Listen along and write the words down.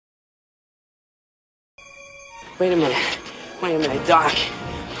Wait a minute, Doc.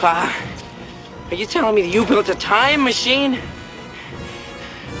 Are you telling me that you built a time machine?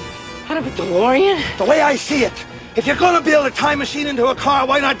 Out of a DeLorean? The way I see it, if you're gonna build a time machine into a car,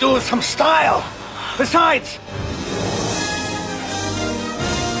 why not do it with some style? Besides...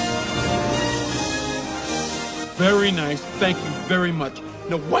 Very nice. Thank you very much.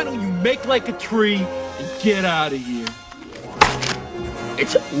 Now, why don't you make like a tree and get out of here?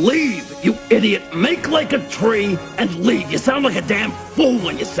 It's leave, you idiot. Make like a tree and leave. You sound like a damn fool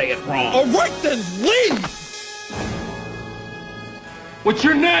when you say it wrong. All right, then, leave! What's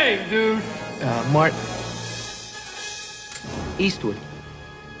your name, dude? Martin. Eastwood.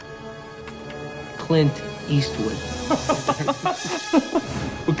 Clint Eastwood.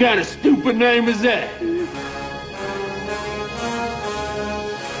 What kind of stupid name is that?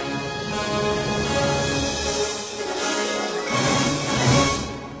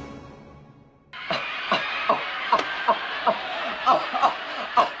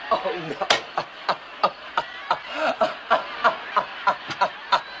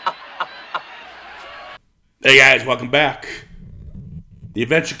 Hey guys, welcome back. The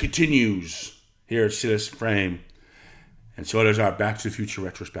adventure continues here at Citizen Frame, and so does our Back to the Future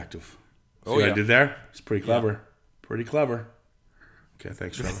Retrospective. See what I did there? It's pretty clever. Yeah. Pretty clever. Okay,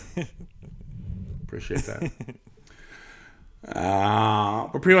 thanks, Trevor. Appreciate that.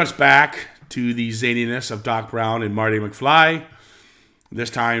 We're pretty much back to the zaniness of Doc Brown and Marty McFly. This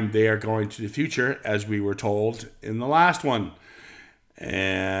time they are going to the future, as we were told in the last one.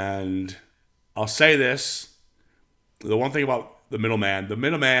 And I'll say this. The one thing about the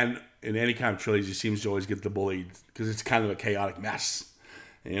middleman in any kind of trilogy seems to always get the bullied because it's kind of a chaotic mess.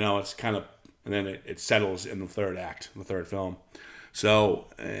 You know, it's kind of, and then it settles in the third act, the third film. So,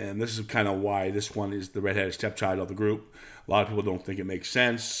 and this is kind of why this one is the redheaded stepchild of the group. A lot of people don't think it makes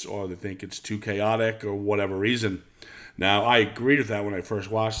sense, or they think it's too chaotic, or whatever reason. Now, I agreed with that when I first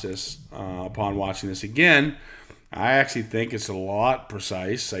watched this. Upon watching this again, I actually think it's a lot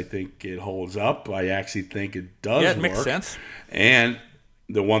precise. I think it holds up. I actually think it does work. Yeah, it makes sense. And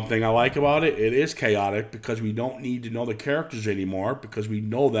the one thing I like about it, it is chaotic because we don't need to know the characters anymore because we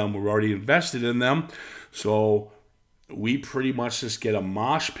know them. We're already invested in them. So we pretty much just get a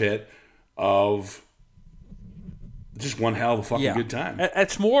mosh pit of just one hell of a fucking good time.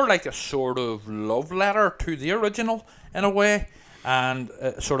 It's more like a sort of love letter to the original in a way, and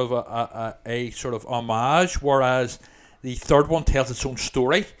sort of a sort of homage, whereas the third one tells its own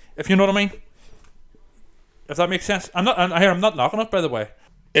story, if you know what I mean. If that makes sense. I'm not knocking it, by the way.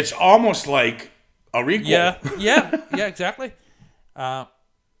 It's almost like a requel. Yeah, exactly. And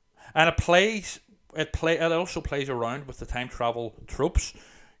it also plays around with the time travel tropes,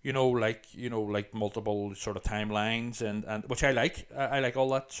 like multiple sort of timelines, and which I like. I like all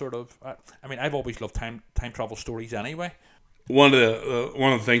that sort of. I've always loved time travel stories anyway. One of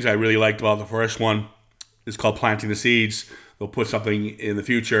the things I really liked about the first one is called planting the seeds. They'll put something in the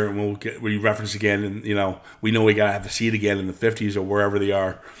future, and we reference again, and we know we gotta have the seed again in the 50s or wherever they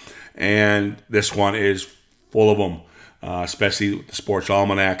are. And this one is full of them, especially the Sports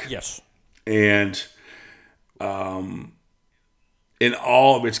Almanac. Yes. And in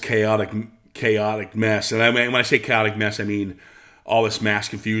all of its chaotic mess, and when I say chaotic mess, I mean all this mass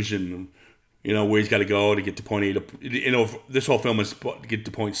confusion. Where he's got to go to get to point A. This whole film is to get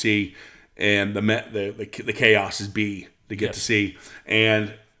to point C, and the chaos is B to get to C,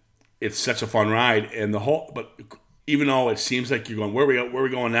 and it's such a fun ride. And but even though it seems like you're going, where are we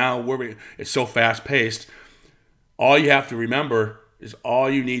going now? It's so fast paced. All you need to remember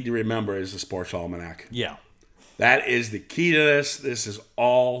is the Sports Almanac. Yeah. That is the key to this. This is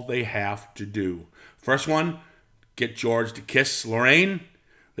all they have to do. First one, get George to kiss Lorraine.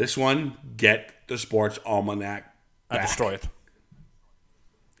 This one, get the Sports Almanac back.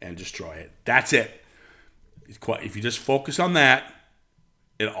 And destroy it. That's it. If you just focus on that,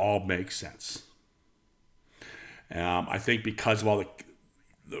 it all makes sense. I think because of all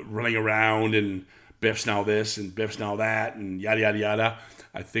the running around and Biff's now this and Biff's now that and yada, yada, yada,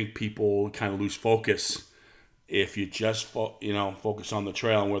 I think people kind of lose focus. If you just focus on the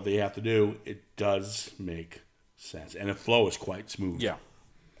trail and what they have to do, it does make sense. And the flow is quite smooth. Yeah.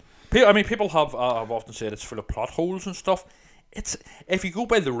 People have often said it's full of plot holes and stuff. If you go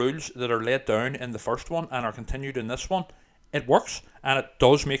by the rules that are laid down in the first one and are continued in this one, it works and it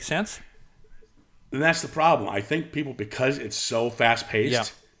does make sense. And that's the problem. I think people, because it's so fast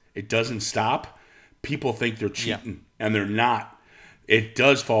paced, it doesn't stop. People think they're cheating, and they're not. It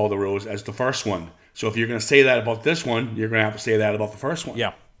does follow the rules as the first one. So if you're going to say that about this one, you're going to have to say that about the first one.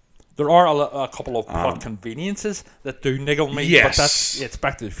 Yeah. There are a couple of plot conveniences that do niggle me. Yes. But it's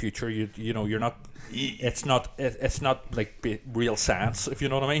Back to the Future. You know, you're not. It's not like real science, if you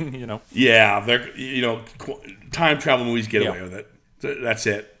know what I mean. You know. Yeah, they're time travel movies get away with it. That's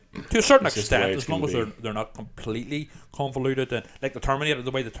it. To a certain It's just the way extent, it's as long as gonna they're not completely convoluted, and like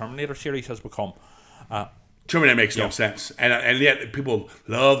the way the Terminator series has become. Terminator makes no sense, and yet people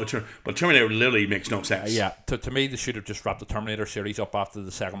love the Terminator, but Terminator literally makes no sense. Yeah, to me, they should have just wrapped the Terminator series up after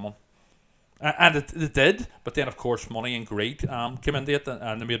the second one. And it did, but then, of course, money and greed came into it,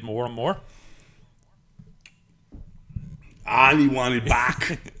 and they made more and more. I wanted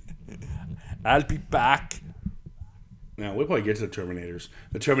back. I'll be back. Now, we'll probably get to the Terminators.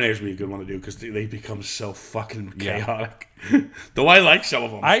 The Terminators would be a good one to do because they become so fucking chaotic. Though I like some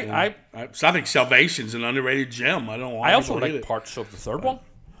of them. I think Salvation's an underrated gem. I don't know why. I also like parts of the third one.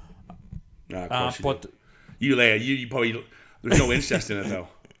 Of course you do. You probably... There's no incest in it, though.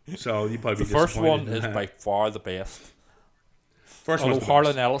 So you probably be The first one disappointed. is by far the best. First Although one's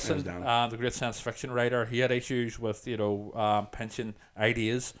Harlan best, Ellison, hands down. the great science fiction writer, he had issues with pension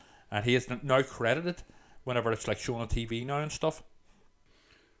ideas, and he is now credited whenever it's like shown on TV now and stuff.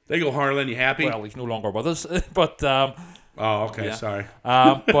 They go, Harlan, you happy? Well, he's no longer with us, but oh, okay, yeah. Sorry.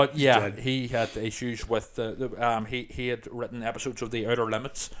 But yeah, Dead. he had issues with he had written episodes of The Outer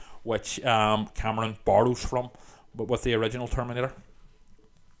Limits, which Cameron borrows from, but with the original Terminator.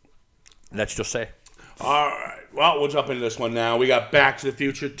 Let's just say. All right. Well, we'll jump into this one now. We got Back to the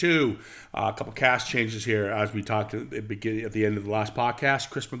Future 2. A couple cast changes here, as we talked at the end of the last podcast.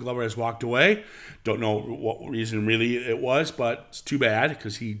 Chris McGlover has walked away. Don't know what reason really it was, but it's too bad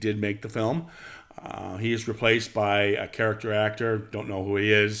because he did make the film. He is replaced by a character actor. Don't know who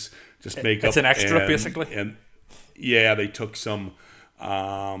he is. Just makeup. It's an extra, basically. And yeah, they took some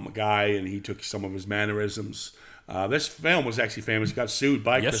guy and he took some of his mannerisms. This film was actually famous. He got sued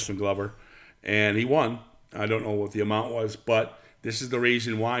by Chris McGlover, and he won. I don't know what the amount was, but this is the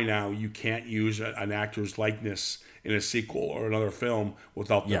reason why now you can't use an actor's likeness in a sequel or another film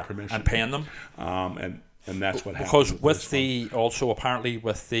without their permission and paying them. And that's what happened. Because with the apparently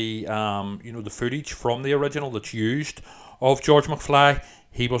with the the footage from the original that's used of George McFly,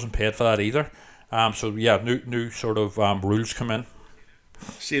 he wasn't paid for that either. So yeah, new sort of rules come in.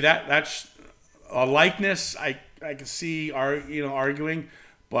 See that's a likeness. I can see arguing,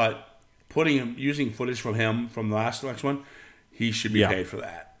 but using footage from him from the next one, he should be paid for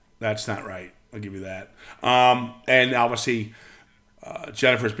that. That's not right. I'll give you that. And obviously,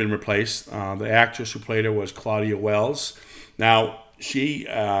 Jennifer's been replaced. The actress who played her was Claudia Wells. Now, she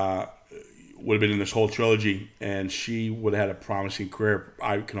would have been in this whole trilogy, and she would have had a promising career.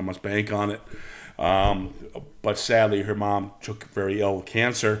 I can almost bank on it. But sadly, her mom took very ill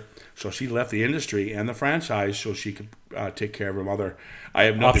cancer, so she left the industry and the franchise so she could take care of her mother. I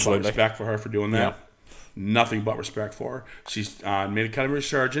have nothing but respect for her for doing that. Yeah. Nothing but respect for her. She's made a kind of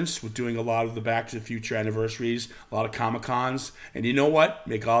resurgence with doing a lot of the Back to the Future anniversaries, a lot of Comic-Cons, and you know what?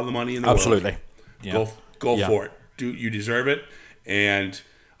 Make all the money in the world. Yeah. Go for it. You deserve it. And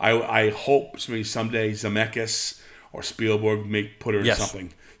I hope someday Zemeckis or Spielberg put her in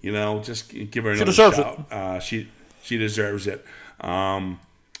something. Just give her another shout. She deserves it. And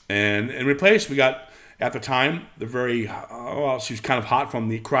replaced, we got, at the time, the very, she was kind of hot from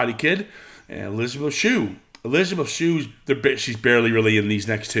the Karate Kid, and Elizabeth Shue. Elizabeth Shue, she's barely really in these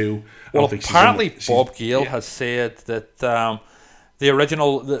next two. Well, apparently Bob Gale has said that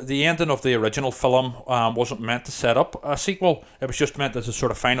the ending of the original film wasn't meant to set up a sequel. It was just meant as a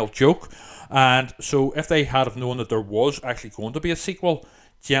sort of final joke. And so if they had have known that there was actually going to be a sequel,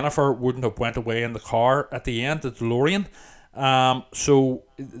 Jennifer wouldn't have went away in the car at the end, the DeLorean. So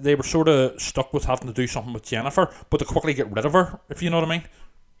they were sort of stuck with having to do something with Jennifer, but to quickly get rid of her, if you know what I mean.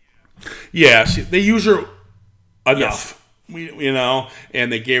 Yeah, they use her enough,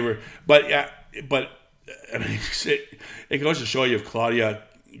 and they gave her. But I mean, it goes to show you if Claudia,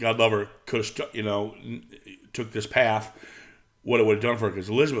 God love her, could have took this path, what it would have done for her. Because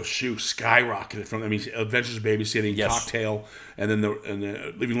Elizabeth Shue skyrocketed from Adventures of Babysitting, Cocktail, and then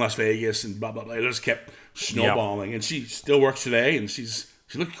the Leaving Las Vegas, and blah blah blah. It just kept snowballing, and she still works today, and she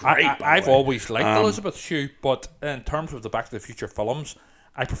looks great. I've always liked Elizabeth Shue, but in terms of the Back to the Future films,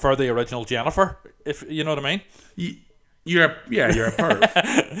 I prefer the original Jennifer, if you know what I mean. You're a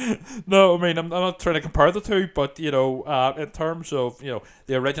perv. No, I mean I'm not trying to compare the two, but in terms of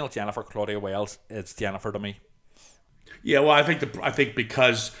the original Jennifer, Claudia Wells, it's Jennifer to me. Yeah, well, I think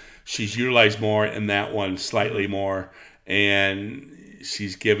because she's utilized more in that one, slightly more, and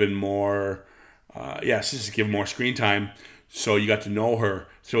she's given more. She's given more screen time, so you got to know her.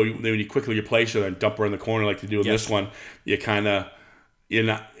 So when you quickly replace her and dump her in the corner like they do in this one, you kind of.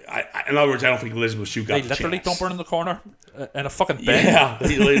 in other words, I don't think Elizabeth Shue got They the literally chance. dump her in the corner in a fucking bed. Yeah,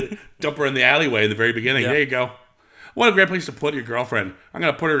 they dump her in the alleyway in the very beginning. Yeah. There you go. What a great place to put your girlfriend. I'm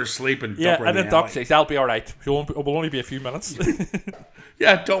going to put her to sleep and dump her in and the then Doc alley. says, "That'll be all right. It will only be a few minutes."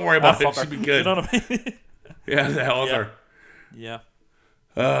 Yeah, don't worry about it. Fuck her. She'll be good. You know what I mean? Yeah, the hell with Yeah.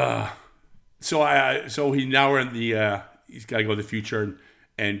 her. So he now we're in the he's got to go to the future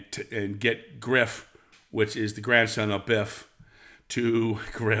and get Griff, which is the grandson of Biff, to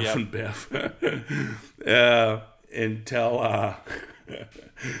Griff and Biff, and tell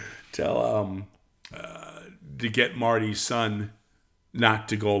to get Marty's son not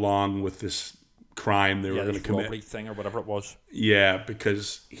to go along with this crime they were going to this commit. robbery thing or whatever it was. Yeah,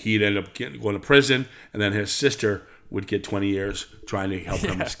 because he'd end up going to prison, and then his sister would get 20 years trying to help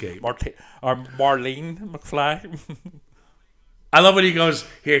him escape. Marlene McFly. I love when he goes,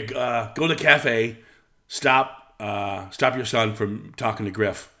 here, go to the cafe, stop your son from talking to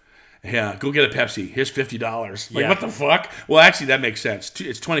Griff. Yeah, go get a Pepsi. Here's $50. Like, what the fuck? Well, actually, that makes sense.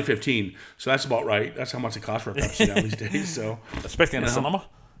 It's 2015, so that's about right. That's how much it costs for a Pepsi now these days. So, Especially in the cinema,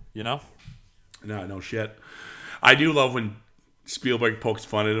 you know? No shit. I do love when Spielberg pokes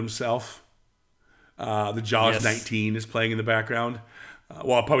fun at himself. The Jaws 19 is playing in the background.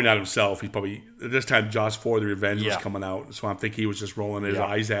 Well, probably not himself. He's probably, at this time, Jaws 4, The Revenge was coming out. So I think he was just rolling his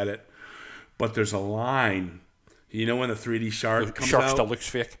eyes at it. But there's a line. You know when the 3D shark comes Shark out? still looks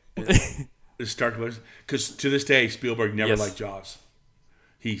fake. The shark looks... Because to this day, Spielberg never Yes. liked Jaws.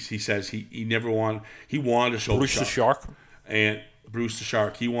 He says he never wanted... He wanted to show Bruce the the shark. Shark. And Bruce the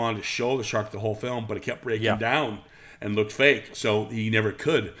Shark. He wanted to show the shark the whole film, but it kept breaking down and looked fake. So he never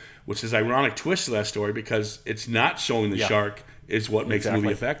could. Which is an ironic twist to that story because it's not showing the shark is what makes the movie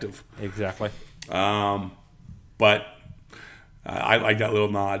effective. Exactly. But I like that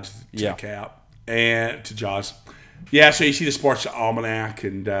little nod to the cap and to Jaws. Yeah, so you see the Sports Almanac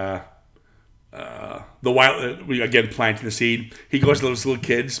and the wild again planting the seed. He goes to those little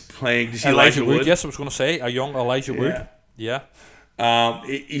kids playing. Did you see Elijah Wood? Yes, I was going to say a young Elijah Wood. Yeah.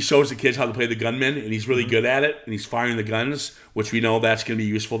 He shows the kids how to play the gunman, and he's really good at it. And he's firing the guns, which we know that's going to be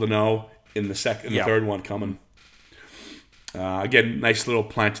useful to know in the third one coming. Again, nice little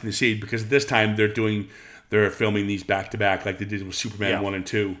planting the seed because at this time they're filming these back to back like they did with Superman 1 and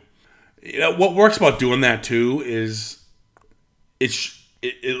 2. You know, what works about doing that too is it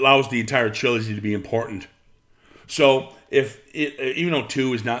allows the entire trilogy to be important. So even though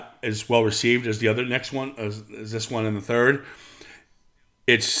 2 is not as well received as the other next one as this one and the third,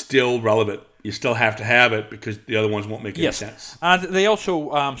 it's still relevant. You still have to have it because the other ones won't make any sense. And they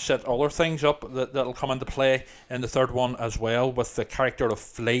also set other things up that'll come into play in the third one as well, with the character of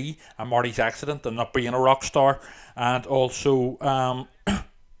Flea and Marty's accident and not being a rock star, and also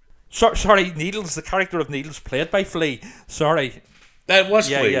sorry, Needles, the character of Needles played by Flea. Sorry. That was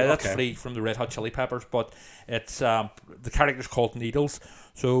Flea. Yeah, that's okay. Flea from the Red Hot Chili Peppers, but it's the character's called Needles,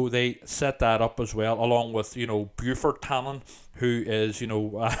 so they set that up as well, along with Buford Tannen, who is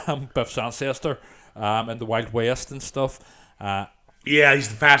Biff's ancestor in the Wild West and stuff. Yeah, he's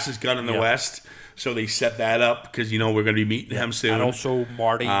the fastest gun in the West, so they set that up because we're going to be meeting him soon. And also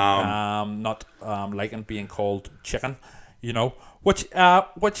Marty, not liking being called Chicken, which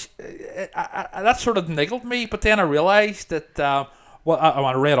that sort of niggled me, but then I realised that.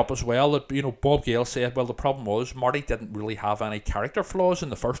 I read up as well that Bob Gale said, well, the problem was Marty didn't really have any character flaws in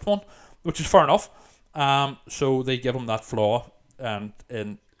the first one, which is fair enough. So they give him that flaw, and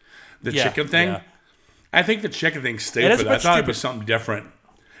in the chicken thing. Yeah. I think the chicken thing's stupid. I thought it'd be something different.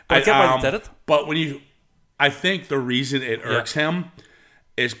 But I get why they did it. But I think the reason it irks him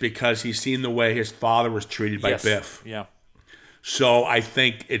is because he's seen the way his father was treated by Biff. Yeah. So I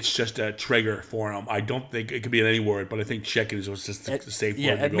think it's just a trigger for him. I don't think it could be in any word, but I think chicken is just the safe word to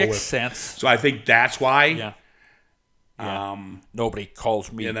go with. Yeah, it makes sense. So I think that's why. Yeah. Nobody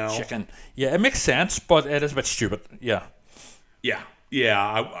calls me chicken. Yeah, it makes sense, but it is a bit stupid. Yeah. Yeah.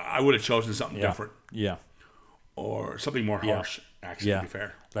 I would have chosen something different. Yeah. Or something more harsh. Actually, to be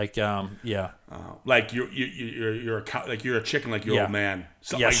fair. Like like you're a chicken, like your old man.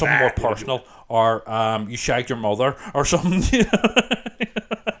 Something like something that. more personal, or you shagged your mother, or something.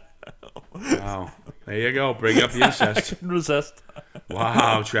 Wow, there you go. Bring up the incest. I couldn't resist.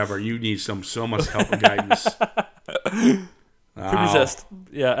 Wow, Trevor, you need so much help and guidance. Couldn't resist.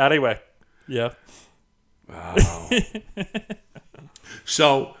 Yeah. Anyway. Yeah. Wow.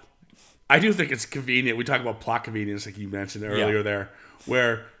 So, I do think it's convenient. We talk about plot convenience, like you mentioned earlier there,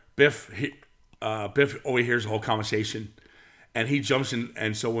 where Biff overhears the whole conversation, and he jumps in.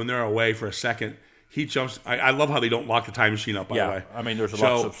 And so when they're away for a second, he jumps. I love how they don't lock the time machine up. By the way, I mean, there's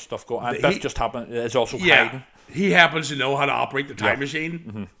lots of stuff going. And Biff just is also hiding. He happens to know how to operate the time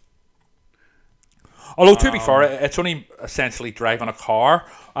machine. Although, to be fair, it's only essentially driving a car.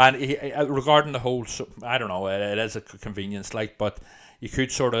 And regarding the whole, I don't know, it is a convenience, like, but you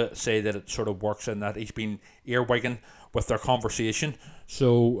could sort of say that it sort of works in that he's been earwigging with their conversation.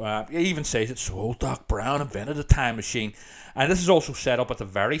 So he even says it's so Doc Brown invented a time machine. And this is also set up at the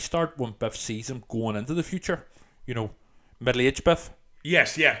very start when Biff sees him going into the future. You know, middle-aged Biff.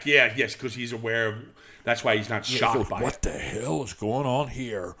 Yes, because he's aware of. That's why he's not shocked he goes, by what it. the hell is going on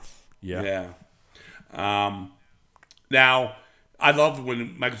here? Yeah. Now, I love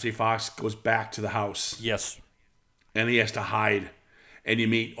when Michael J. Fox goes back to the house. Yes. And he has to hide. And you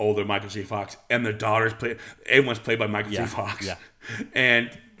meet older Michael J. Fox. And their daughter's played. Everyone's played by Michael J. Fox. Yeah.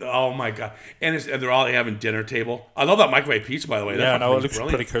 And, oh my God. And they're all having dinner table. I love that microwave pizza, by the way. Yeah, no, it looks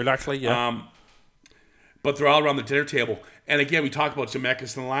pretty cool, actually. Yeah. But they're all around the dinner table. And again, we talked about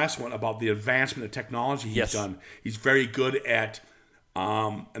Zemeckis in the last one about the advancement of technology he's done. He's very good at,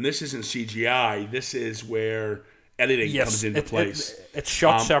 and this isn't CGI, this is where editing comes into place. It's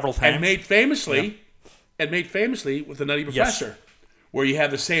shot several times. And made famously with The Nutty Professor, where you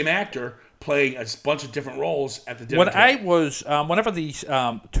have the same actor playing a bunch of different roles at the dinner table. I was, whenever these 2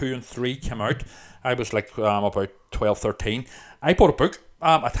 and 3 came out, I was like about 12, 13. I bought a book,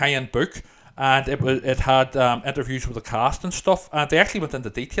 a tie-in book, and it had interviews with the cast and stuff, and they actually went into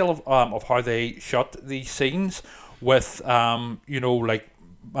detail of how they shot these scenes with Michael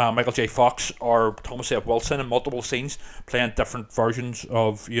J. Fox or Thomas F. Wilson in multiple scenes playing different versions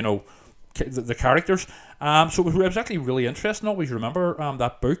of the characters. So it was actually really interesting. I always remember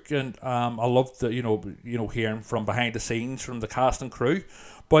that book, and I loved the hearing from behind the scenes from the cast and crew.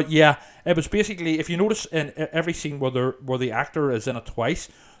 But yeah, it was basically, if you notice in every scene where the actor is in it twice,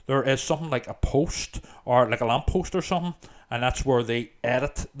 there is something like a post or like a lamppost or something, and that's where they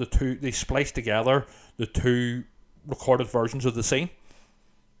edit the two. They splice together the two recorded versions of the scene.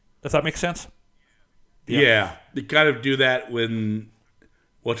 If that makes sense. Yeah, they kind of do that when.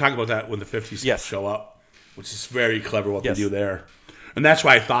 We'll talk about that when the 50s show up, which is very clever what they do there, and that's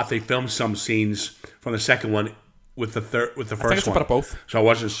why I thought they filmed some scenes from the second one with the first one. I think it's a bit of both. So I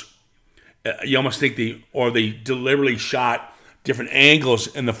wasn't. You almost think they deliberately shot different angles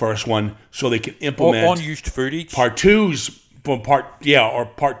in the first one so they can implement unused footage. Part two's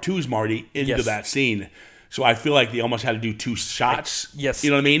Marty into that scene. So I feel like they almost had to do 2 shots. Yes, you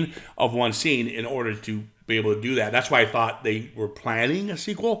know what I mean, of one scene in order to be able to do that. That's why I thought they were planning a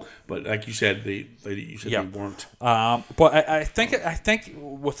sequel, but like you said, they weren't. But I think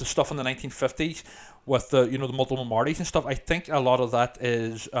with the stuff in the 1950s, with the the multiple Martys and stuff, I think a lot of that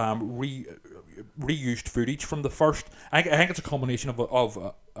is reused footage from the first. I think it's a combination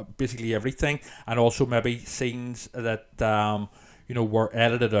of basically everything, and also maybe scenes that were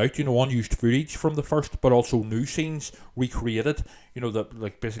edited out, unused footage from the first, but also new scenes recreated, that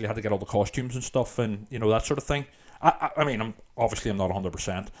like basically had to get all the costumes and stuff and, that sort of thing. I mean, I'm not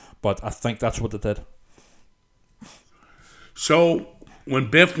 100%, but I think that's what they did. So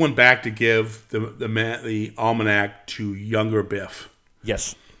when Biff went back to give the almanac to younger Biff.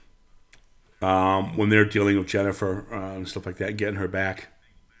 Yes. When they're dealing with Jennifer and stuff like that, getting her back,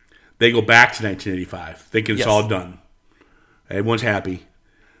 they go back to 1985, thinking it's all done. Everyone's happy,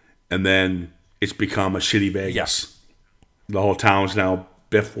 and then it's become a shitty Vegas. Yes. The whole town's now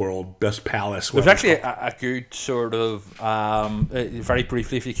Biff World, Biff's Palace. There's actually a good sort of, very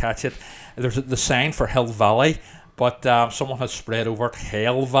briefly if you catch it, there's the sign for Hill Valley, but someone has spread over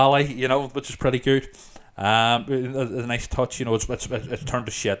Hell Valley, which is pretty good. A nice touch, it's turned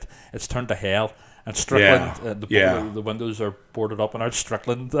to shit. It's turned to hell. And Strickland, the windows are boarded up, and out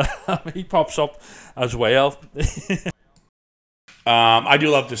Strickland, he pops up as well. I do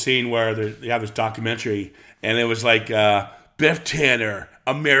love the scene where they have this documentary, and it was like Biff Tanner,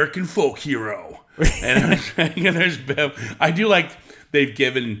 American folk hero, and there's Biff. I do like they've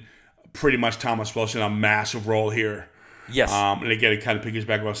given pretty much Thomas Wilson a massive role here. Yes, and again, it kind of piggybacks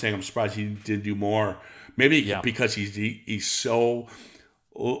back what I was saying. I'm surprised he didn't do more. Maybe because he's so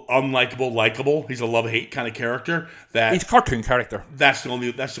unlikable, likable. He's a love-hate kind of character. That he's a cartoon character. That's the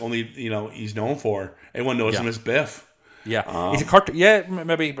only he's known for. Everyone knows him as Biff. Yeah, he's a cartoon. Yeah,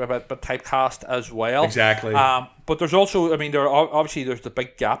 maybe but typecast as well. Exactly. But there's also, there's the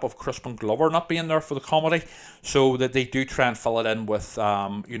big gap of Crispin Glover not being there for the comedy, so that they do try and fill it in with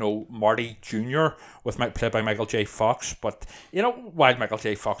Marty Jr. Played by Michael J. Fox. But while Michael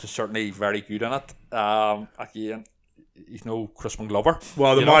J. Fox is certainly very good in it, again, he's no Crispin Glover.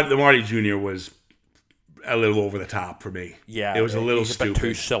 Well, the Marty Jr. was a little over the top for me. Yeah, it was a little stupid. A bit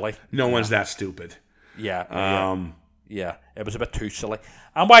too silly. No one's that stupid. Yeah. Yeah, it was a bit too silly.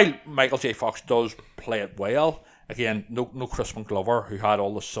 And while Michael J. Fox does play it well, again, no Crispin Glover, who had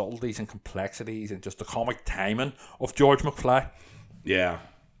all the subtleties and complexities and just the comic timing of George McFly. Yeah.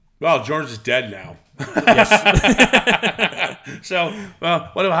 Well, George is dead now. Yes. So,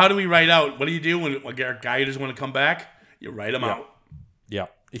 well, how do we write out? What do you do when a guy doesn't want to come back? You write him out. Yeah.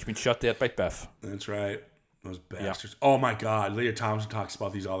 He's been shot dead by Biff. That's right. Those bastards. Oh, my God. Leah Thompson talks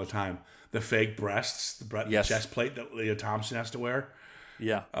about these all the time. The fake breasts, the chest plate that Leah Thompson has to wear.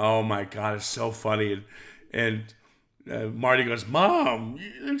 Yeah. Oh, my God. It's so funny. And Marty goes, Mom,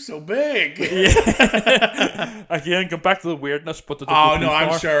 you're so big. Again, come back to the weirdness, but the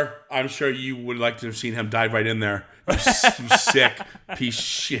I'm sure you would like to have seen him dive right in there. You sick piece of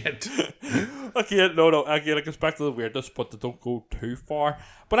shit. Again, it goes back to the weirdness, but they don't go too far.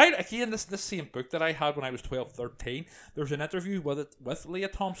 But this same book that I had when I was 12, 13, there's an interview with Leah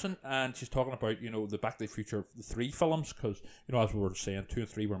Thompson, and she's talking about, the Back to the Future 3 films, because, as we were saying, 2 and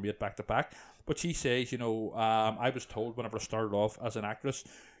 3 were made back to back. But she says, I was told whenever I started off as an actress,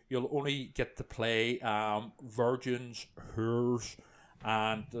 you'll only get to play virgins, whores,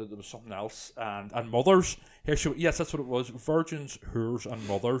 and there was something else, and mothers. Yes, that's what it was, virgins, whores, and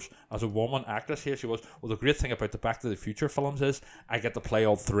mothers. As a woman actress, here she was. Well, the great thing about the Back to the Future films is I get to play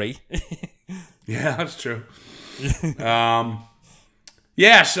all 3. Yeah, that's true.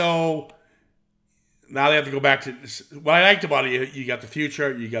 Yeah, so now they have to go back to what I liked about it. You got the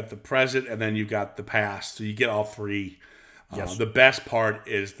future, you got the present, and then you got the past. So you get all 3. Yes. The best part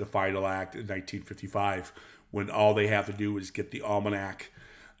is the final act in 1955, when all they have to do is get the almanac.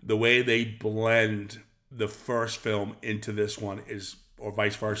 The way they blend the first film into this one or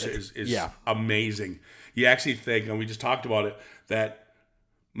vice versa, is amazing. You actually think, and we just talked about it, that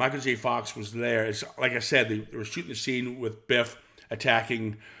Michael J. Fox was there. It's like I said, they were shooting the scene with Biff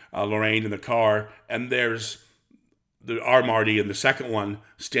attacking Lorraine in the car, and there's our Marty in the second one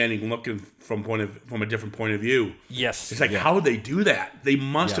standing looking from a different point of view. Yes. It's like, how would they do that? They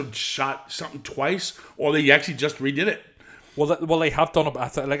must have shot something twice, or they actually just redid it. Well, they have done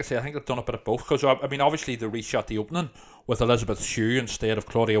like I say, I think they've done a bit of both, because obviously they reshot the opening with Elizabeth Shue instead of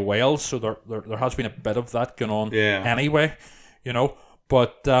Claudia Wales, so there has been a bit of that going on anyway,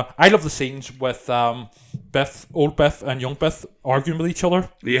 But I love the scenes with Biff, old Biff, and young Biff arguing with each other.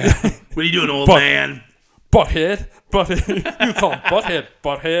 Yeah, what are you doing, old man? Butthead, you call him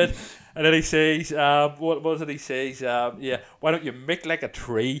butthead. And then he says, what was it he says? Why don't you make like a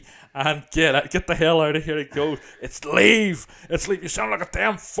tree and get the hell out of here? He goes, it's leave. You sound like a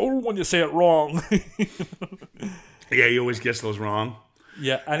damn fool when you say it wrong. Yeah, he always gets those wrong.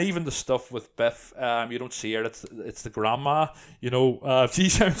 Yeah, and even the stuff with Biff, you don't see her. It's the grandma. She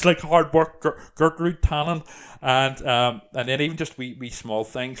sounds like hard work Gertrude Tannen, and then even just wee small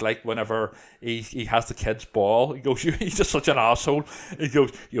things like whenever he has the kids' ball, he goes, he's just such an asshole. He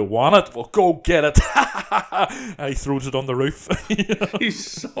goes, you want it? Well, go get it, and he throws it on the roof. He's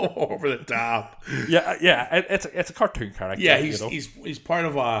so over the top. Yeah, it's a cartoon character. Yeah, he's part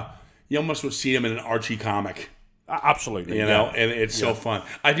of you almost would see him in an Archie comic. Absolutely, and it's so fun.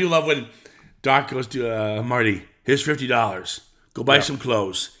 I do love when Doc goes to Marty, here's $50. Go buy some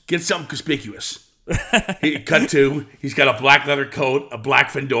clothes. Get something conspicuous. He's got a black leather coat, a black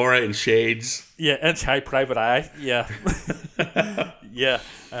fedora, and shades. Yeah, and high private eye. Yeah.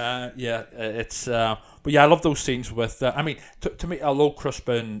 It's but yeah, I love those scenes with to me, although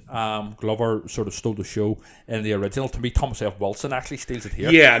Crispin Glover sort of stole the show in the original, to me Thomas F. Wilson actually steals it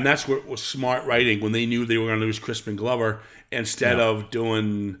here. Yeah, and that's where it was smart writing, when they knew they were going to lose Crispin Glover, instead of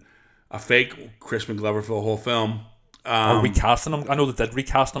doing a fake Crispin Glover for the whole film. Or recasting him. I know they did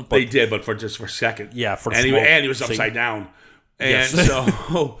recast him, but they did, but for a second. Yeah, and he was upside down. And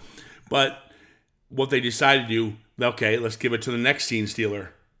so but what they decided to do, okay, let's give it to the next scene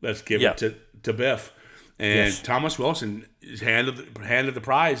stealer. Let's give it to Biff. And Thomas Wilson is handed the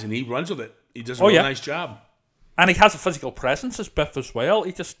prize, and he runs with it. He does a really nice job. And he has a physical presence as Biff as well.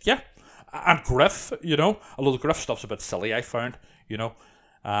 He just, and Griff, although the Griff stuff's a bit silly, I found,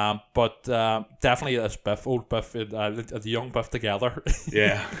 but definitely as Biff, old Biff, the young Biff together.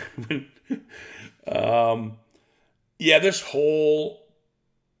 Yeah. This whole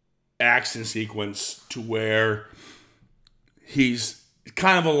action sequence to where he's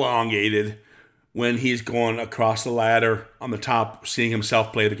kind of elongated when he's going across the ladder on the top, seeing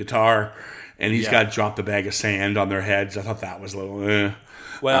himself play the guitar, and he's got to drop the bag of sand on their heads. I thought that was a little...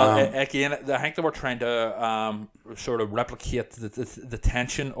 Well, again, I think they were trying to sort of replicate the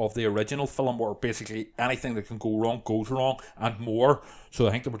tension of the original film, where basically anything that can go wrong goes wrong, and more. So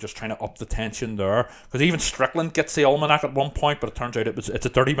I think they were just trying to up the tension there. Because even Strickland gets the almanac at one point, but it turns out it's a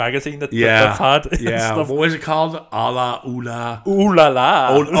dirty magazine that they've had. Yeah, what was it called? A la ooh la. Ooh la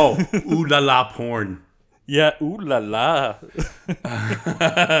la. Ooh la la porn. Yeah, ooh la la.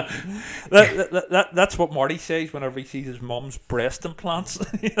 That's what Marty says whenever he sees his mum's breast implants.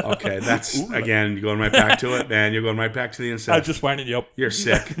 Okay, that's, again, you're going right back to it, man. You're going right back to the incest. I'm just winding you up. You're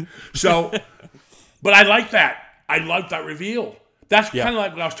sick. So, but I like that. I like that reveal. That's kind of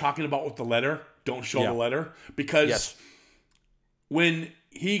like what I was talking about with the letter. Don't show the letter. Because when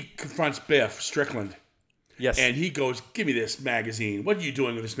he confronts Biff Strickland, and he goes, give me this magazine. What are you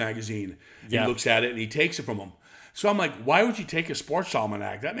doing with this magazine? He looks at it and he takes it from him. So I'm like, why would you take a sports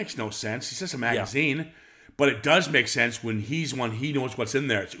almanac? That makes no sense. It's just a magazine. But it does make sense when he knows what's in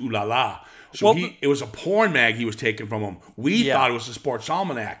there. It's ooh la la. So it was a porn mag he was taking from him. We thought it was a sports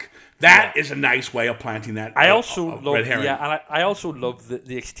almanac. That is a nice way of planting that. I also love, red herring. and I also love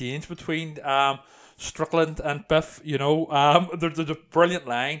the exchange between Strickland and Biff. You know, there's a brilliant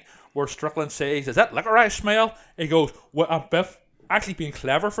line where Strickland says, "Is that liquor I smell?" He goes, "Well," Biff, actually being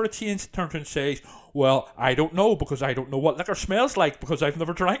clever for a change, turns and says, "Well, I don't know because I don't know what liquor smells like because I've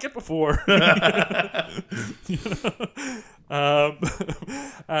never drank it before."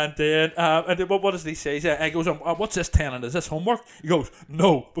 And then what does he say? He goes, "What's this tenant? Is this homework?" He goes,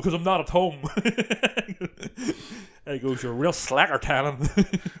 "No, because I'm not at home." He goes, "You're a real slacker, tenant."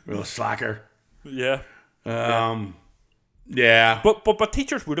 Real slacker. Yeah. Yeah. But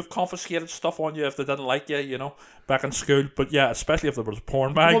teachers would have confiscated stuff on you if they didn't like you, you know, back in school. But yeah, especially if there was a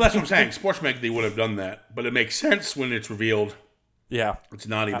porn mag. Well, that's what I'm saying. Sports mag, they would have done that. But it makes sense when it's revealed. Yeah. It's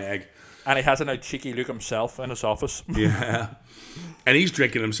naughty mag. And he has a now cheeky look himself in his office. Yeah. And he's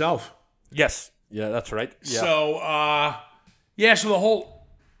drinking himself. Yes. Yeah, that's right. Yeah. So, so the whole...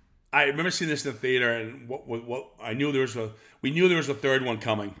 I remember seeing this in the theater, and what I knew we knew there was a third one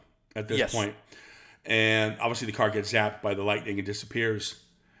coming at this point. And obviously the car gets zapped by the lightning and disappears.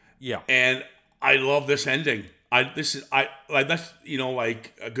 Yeah. And I love this ending. That's like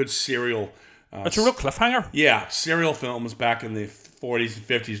a good serial. It's a real cliffhanger. Yeah, serial films back in the 40s and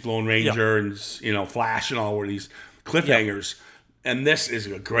 50s, Lone Ranger and Flash and all were these cliffhangers. And this is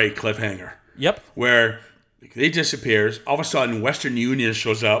a great cliffhanger. Yep. Where he disappears. All of a sudden, Western Union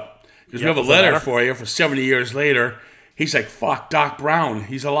shows up because we have a letter for you for 70 years later. He's like, fuck, Doc Brown.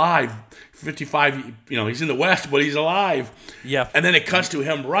 He's alive. 55, he's in the West, but he's alive. Yeah. And then it cuts to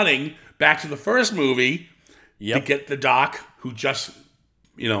him running back to the first movie to get the Doc who just,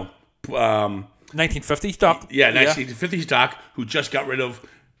 1950s Doc. Yeah, 1950s Doc who just got rid of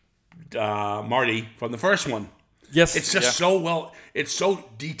Marty from the first one. Yes. It's just it's so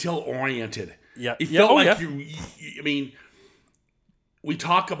detail-oriented. Yeah. It felt we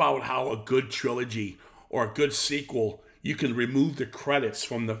talk about how a good trilogy or a good sequel, you can remove the credits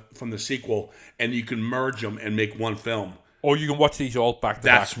from the sequel and you can merge them and make one film. Or you can watch these all back to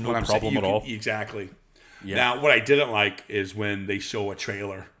back, no problem at all. Exactly. Yeah. Now, what I didn't like is when they show a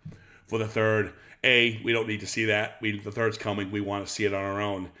trailer for the third. We don't need to see that. The third's coming. We want to see it on our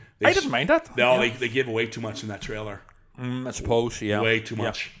own. I didn't mind that. No, they give away too much in that trailer. I suppose, yeah. Way too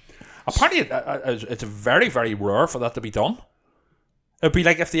much. Apparently, it's very, very rare for that to be done. It'd be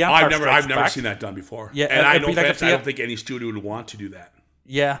like if the Empire I've never seen that done before. Yeah, and I don't think any studio would want to do that.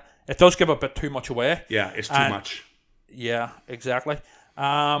 Yeah, it does give a bit too much away. Yeah, it's too much. Yeah, exactly.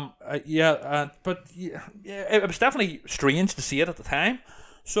 But it was definitely strange to see it at the time.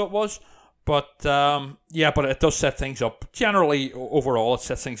 So it was. But but it does set things up. Generally, overall, it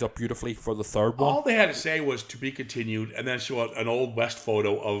sets things up beautifully for the third one. All they had to say was to be continued, and then show an old West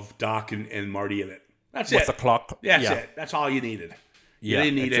photo of Doc and Marty in it. That's it. With the clock. That's it. That's all you needed. You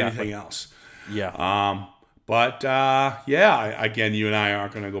didn't need anything else. Yeah. Again, you and I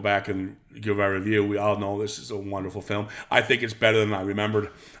aren't going to go back and give our review. We all know this is a wonderful film. I think it's better than I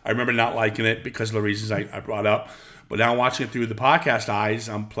remembered. I remember not liking it because of the reasons I brought up. But now watching it through the podcast eyes,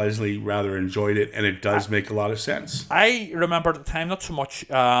 I'm pleasantly rather enjoyed it, and it does make a lot of sense. I remember at the time not so much,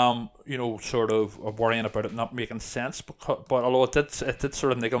 sort of worrying about it not making sense, but although it did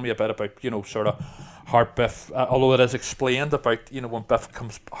sort of niggle me a bit about, sort of how Biff, although it is explained about, when Biff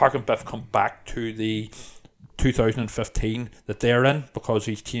comes back to the 2015 that they're in because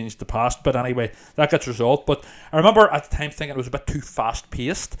he's changed the past. But anyway, that gets resolved. But I remember at the time thinking it was a bit too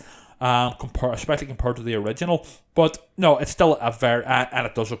fast-paced. Especially compared to the original, but no, it's still a very, and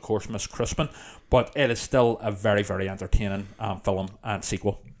it does of course miss Crispin, but it is still a very, very entertaining film and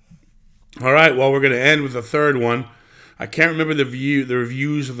sequel. All right, well, we're going to end with the third one. I can't remember the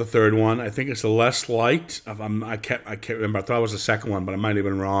reviews of the third one. I think it's the less liked. I can't remember. I thought it was the second one, but I might have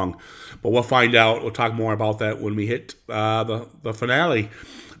been wrong. But we'll find out. We'll talk more about that when we hit the finale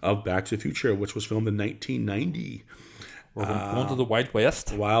of Back to the Future, which was filmed in 1990. We're going to the Wild West.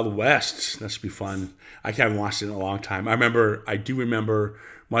 The Wild West. That should be fun. I haven't watched it in a long time. I do remember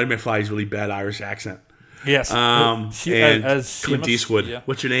Marty McFly's really bad Irish accent. Yes. And as Clint Seamus, Eastwood. yeah.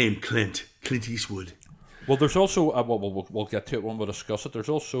 What's your name? Clint Eastwood. Well, there's also we'll get to it when we discuss it. There's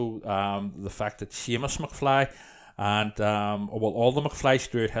also the fact that Seamus McFly and all the McFlys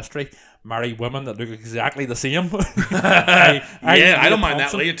throughout history marry women that look exactly the same. I don't mind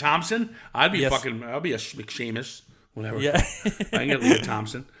that. Leah Thompson. I'd be a McShamus. Whatever. Yeah. I can get Leah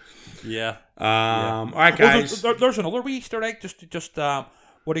Thompson. Yeah. All right, guys. There's another wee Easter egg. Just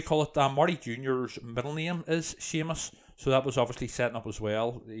what do you call it? Marty Jr.'s middle name is Seamus. So that was obviously setting up as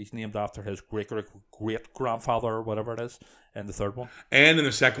well. He's named after his great grandfather or whatever it is in the third one. And in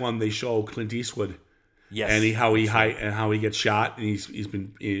the second one, they show Clint Eastwood. Yes. And how he gets shot, and he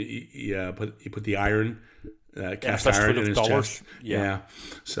put the iron, cast iron in his chest. Yeah.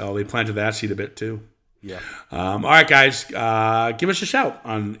 So they planted that seed a bit too. Yeah. All right, guys. Give us a shout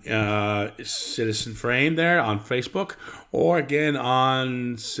on Citizen Frame there on Facebook, or again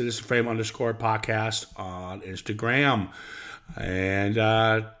on Citizen Frame _podcast on Instagram, and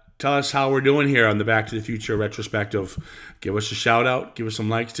tell us how we're doing here on the Back to the Future retrospective. Give us a shout out. Give us some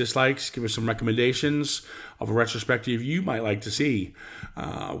likes, dislikes. Give us some recommendations of a retrospective you might like to see.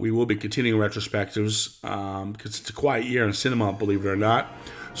 We will be continuing retrospectives because it's a quiet year in cinema, believe it or not.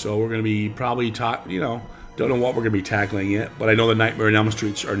 So we're going to be probably don't know what we're going to be tackling yet, but I know the Nightmare on Elm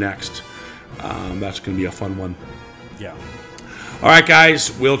Streets are next. That's going to be a fun one. Yeah. All right,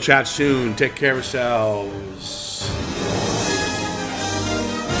 guys. We'll chat soon. Take care of yourselves.